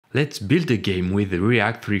Let's build a game with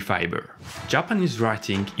React 3 Fiber. Japanese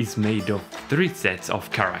writing is made of 3 sets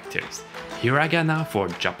of characters: Hiragana for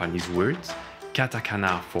Japanese words,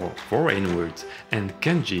 Katakana for foreign words, and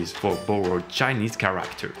kanjis for borrowed Chinese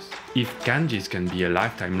characters. If kanjis can be a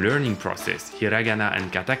lifetime learning process, Hiragana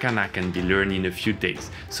and Katakana can be learned in a few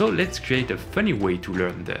days, so let's create a funny way to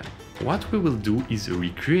learn them. What we will do is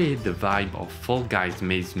recreate the vibe of Fall Guys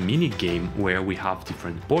Maze minigame where we have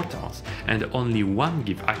different portals and only one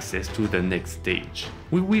gives access to the next stage.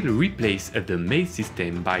 We will replace the maze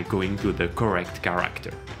system by going to the correct character.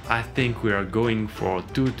 I think we are going for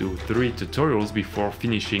 2 to 3 tutorials before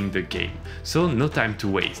finishing the game, so no time to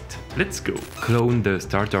waste. Let's go! Clone the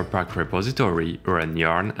starter pack repository, run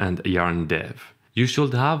yarn and yarn dev. You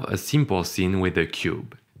should have a simple scene with a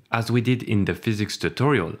cube. As we did in the physics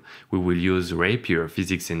tutorial, we will use Rapier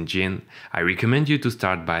physics engine. I recommend you to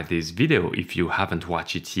start by this video if you haven't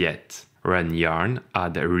watched it yet. Run yarn,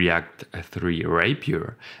 add React 3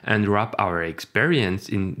 Rapier, and wrap our experience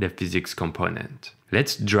in the physics component.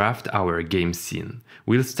 Let's draft our game scene.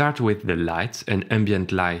 We'll start with the lights, an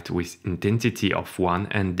ambient light with intensity of 1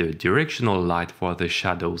 and the directional light for the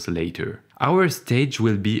shadows later. Our stage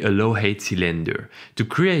will be a low-height cylinder. To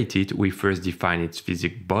create it, we first define its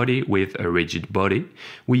physics body with a rigid body.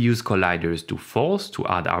 We use colliders to false to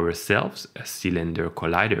add ourselves, a cylinder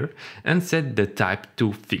collider, and set the type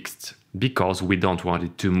to fixed, because we don't want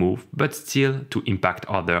it to move, but still to impact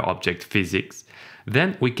other object physics.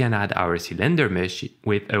 Then we can add our cylinder mesh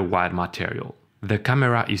with a white material. The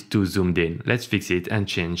camera is too zoomed in, let's fix it and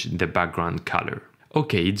change the background color.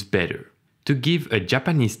 Okay, it's better. To give a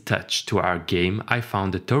Japanese touch to our game, I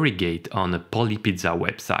found a Torigate on a Polypizza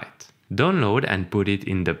website. Download and put it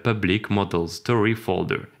in the public model story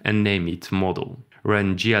folder and name it model.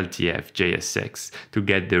 Run gltf JSX to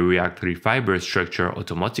get the React 3 Fiber structure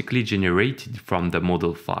automatically generated from the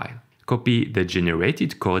model file. Copy the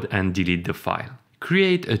generated code and delete the file.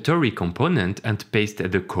 Create a Tori component and paste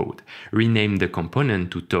the code. Rename the component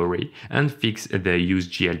to Tori and fix the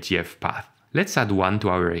useGLTF path. Let's add one to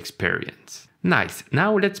our experience. Nice,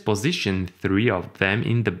 now let's position 3 of them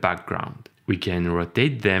in the background. We can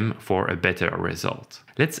rotate them for a better result.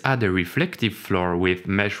 Let's add a reflective floor with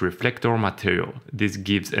mesh reflector material. This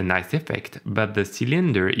gives a nice effect, but the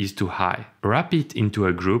cylinder is too high. Wrap it into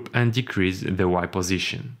a group and decrease the Y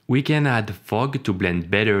position. We can add fog to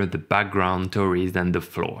blend better the background Tories than the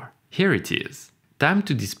floor. Here it is. Time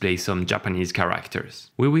to display some Japanese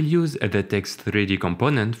characters. We will use the text 3D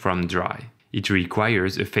component from Drei. It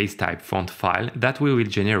requires a facetype font file that we will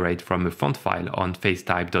generate from a font file on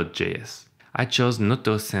facetype.js. I chose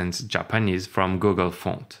Noto Sense Japanese from Google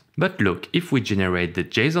Font. But look, if we generate the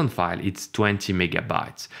JSON file, it's 20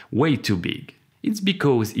 megabytes, way too big. It's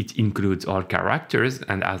because it includes all characters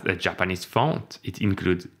and as a Japanese font, it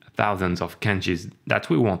includes thousands of kanjis that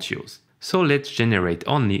we won't use. So let's generate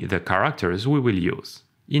only the characters we will use.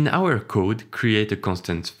 In our code, create a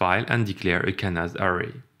constants file and declare a kanas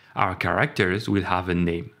array. Our characters will have a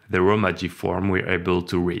name, the Romaji form we're able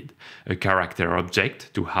to read, a character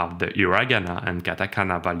object to have the hiragana and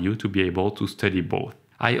katakana value to be able to study both.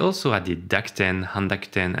 I also added dakten,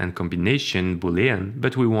 handakten and combination boolean,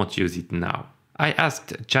 but we won't use it now. I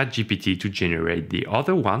asked ChatGPT to generate the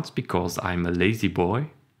other ones because I'm a lazy boy.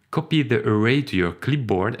 Copy the array to your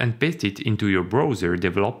clipboard and paste it into your browser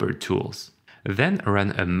developer tools. Then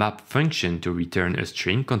run a map function to return a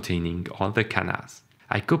string containing all the kanas.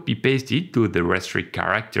 I copy-paste it to the restrict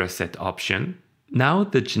character set option. Now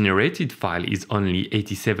the generated file is only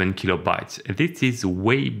 87 kilobytes. This is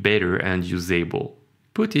way better and usable.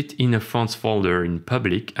 Put it in a fonts folder in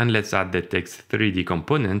public and let's add the text 3D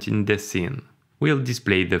component in the scene. We'll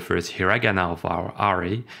display the first hiragana of our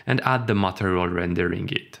array and add the material rendering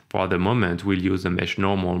it. For the moment, we'll use a mesh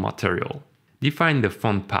normal material. Define the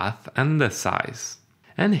font path and the size.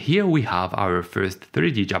 And here we have our first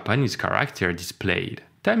 3D Japanese character displayed.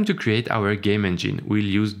 Time to create our game engine. We'll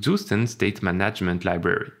use Zustand state management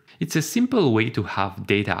library. It's a simple way to have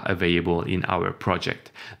data available in our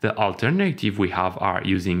project. The alternative we have are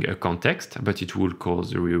using a context, but it will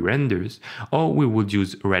cause re-renders, or we would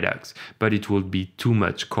use Redux, but it would be too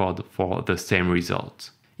much code for the same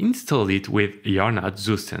result. Install it with yarn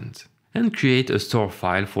Zustand. And create a store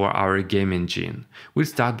file for our game engine. We'll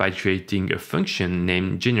start by creating a function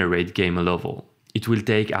named generateGameLevel. It will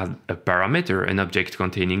take as a parameter an object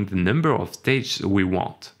containing the number of stages we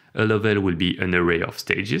want. A level will be an array of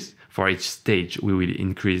stages. For each stage, we will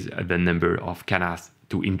increase the number of kanas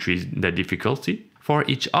to increase the difficulty. For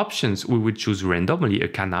each options, we will choose randomly a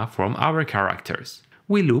kana from our characters.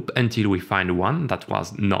 We loop until we find one that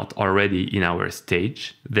was not already in our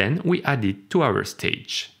stage, then we add it to our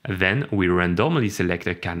stage. Then we randomly select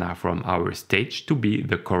a kana from our stage to be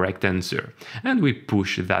the correct answer, and we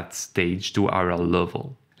push that stage to our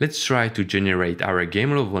level. Let's try to generate our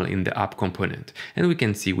game level in the app component, and we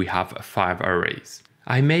can see we have 5 arrays.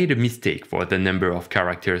 I made a mistake for the number of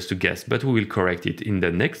characters to guess, but we will correct it in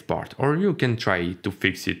the next part, or you can try to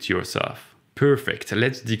fix it yourself. Perfect,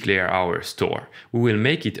 let's declare our store. We will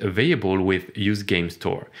make it available with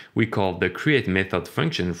useGameStore. We call the create method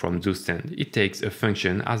function from Zustand. It takes a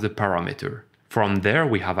function as a parameter. From there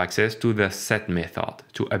we have access to the set method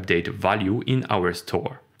to update value in our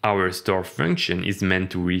store. Our store function is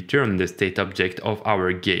meant to return the state object of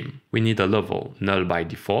our game. We need a level, null by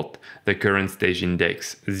default, the current stage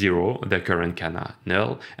index 0, the current kana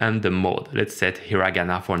null, and the mode. Let's set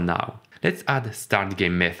Hiragana for now. Let's add start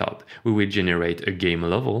game method. We will generate a game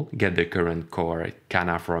level, get the current correct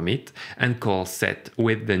kana from it, and call set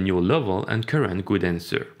with the new level and current good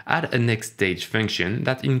answer. Add a next stage function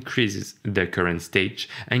that increases the current stage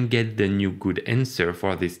and get the new good answer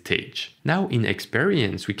for this stage. Now in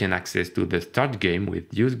experience we can access to the start game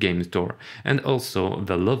with useGameStore and also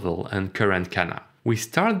the level and current kana. We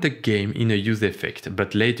start the game in a use effect,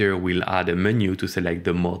 but later we'll add a menu to select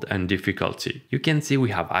the mode and difficulty. You can see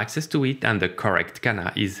we have access to it and the correct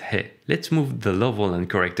kana is He. Let's move the level and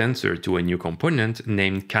correct answer to a new component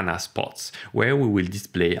named kana spots, where we will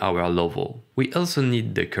display our level. We also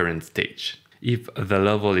need the current stage. If the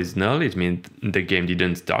level is null, it means the game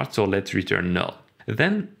didn't start, so let's return null.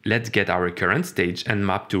 Then let's get our current stage and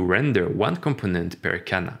map to render one component per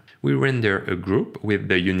kana. We render a group with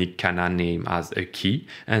the unique kana name as a key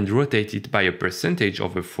and rotate it by a percentage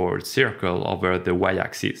of a forward circle over the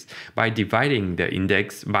y-axis by dividing the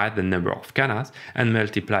index by the number of kanas and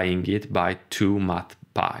multiplying it by 2 math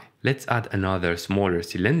pi. Let's add another smaller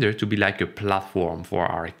cylinder to be like a platform for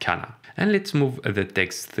our kana. And let's move the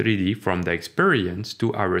text 3D from the experience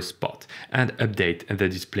to our spot and update the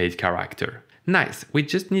displayed character. Nice, we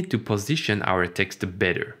just need to position our text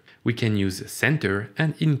better. We can use center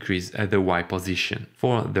and increase the Y position.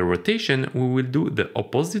 For the rotation, we will do the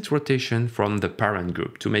opposite rotation from the parent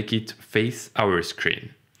group to make it face our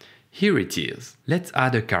screen. Here it is. Let's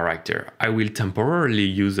add a character. I will temporarily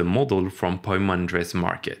use a model from Poemon Dress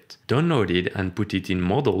Market. Download it and put it in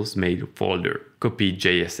models made folder. Copy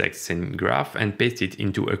JSX scene graph and paste it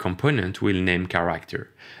into a component we'll name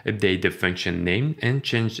character. Update the function name and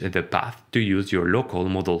change the path to use your local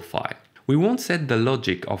model file. We won't set the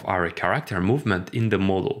logic of our character movement in the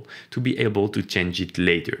model to be able to change it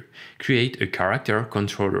later. Create a character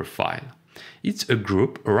controller file. It's a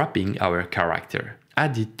group wrapping our character.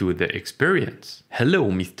 Add it to the experience. Hello,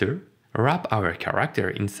 mister. Wrap our character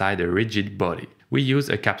inside a rigid body. We use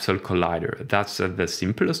a capsule collider. That's the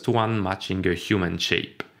simplest one matching a human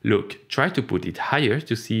shape. Look, try to put it higher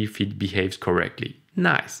to see if it behaves correctly.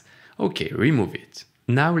 Nice. Okay, remove it.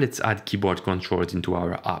 Now let's add keyboard controls into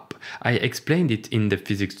our app. I explained it in the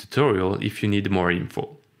physics tutorial if you need more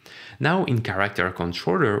info. Now in Character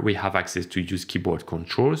Controller we have access to use keyboard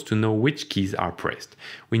controls to know which keys are pressed.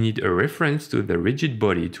 We need a reference to the rigid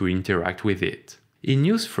body to interact with it. In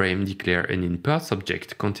useFrame declare an impulse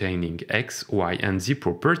object containing x, y and z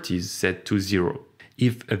properties set to 0.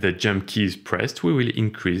 If the jump key is pressed, we will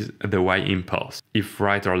increase the Y impulse. If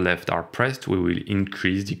right or left are pressed, we will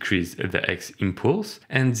decrease the X impulse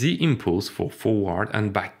and Z impulse for forward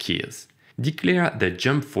and back keys. Declare the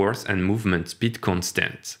jump force and movement speed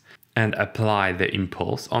constant and apply the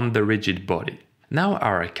impulse on the rigid body. Now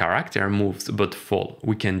our character moves but falls.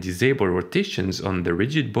 We can disable rotations on the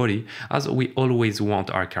rigid body as we always want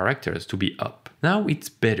our characters to be up. Now it's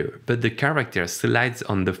better, but the character slides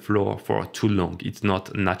on the floor for too long. It's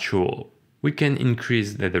not natural. We can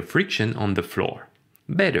increase the friction on the floor.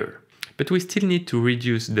 Better. But we still need to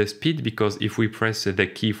reduce the speed because if we press the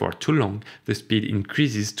key for too long, the speed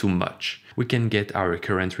increases too much. We can get our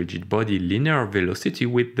current rigid body linear velocity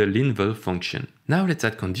with the linval function. Now let's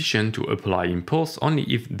add condition to apply impulse only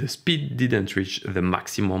if the speed didn't reach the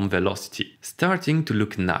maximum velocity. Starting to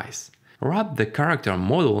look nice. Wrap the character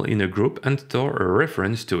model in a group and store a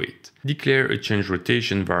reference to it. Declare a change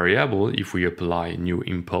rotation variable if we apply new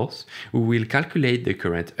impulse. We will calculate the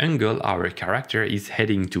current angle our character is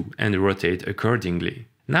heading to and rotate accordingly.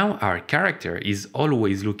 Now our character is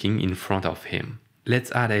always looking in front of him.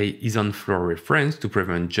 Let's add a is on floor reference to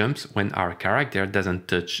prevent jumps when our character doesn't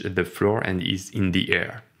touch the floor and is in the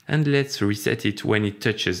air. And let's reset it when it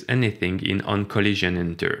touches anything in on collision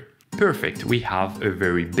enter. Perfect, we have a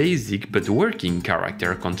very basic but working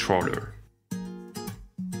character controller.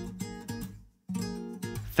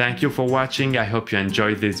 Thank you for watching, I hope you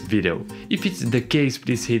enjoyed this video. If it's the case,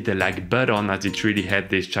 please hit the like button as it really helps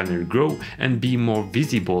this channel grow and be more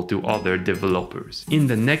visible to other developers. In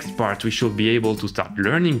the next part, we should be able to start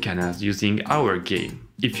learning canas using our game.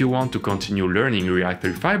 If you want to continue learning React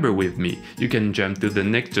 3 Fiber with me, you can jump to the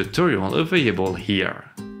next tutorial available here.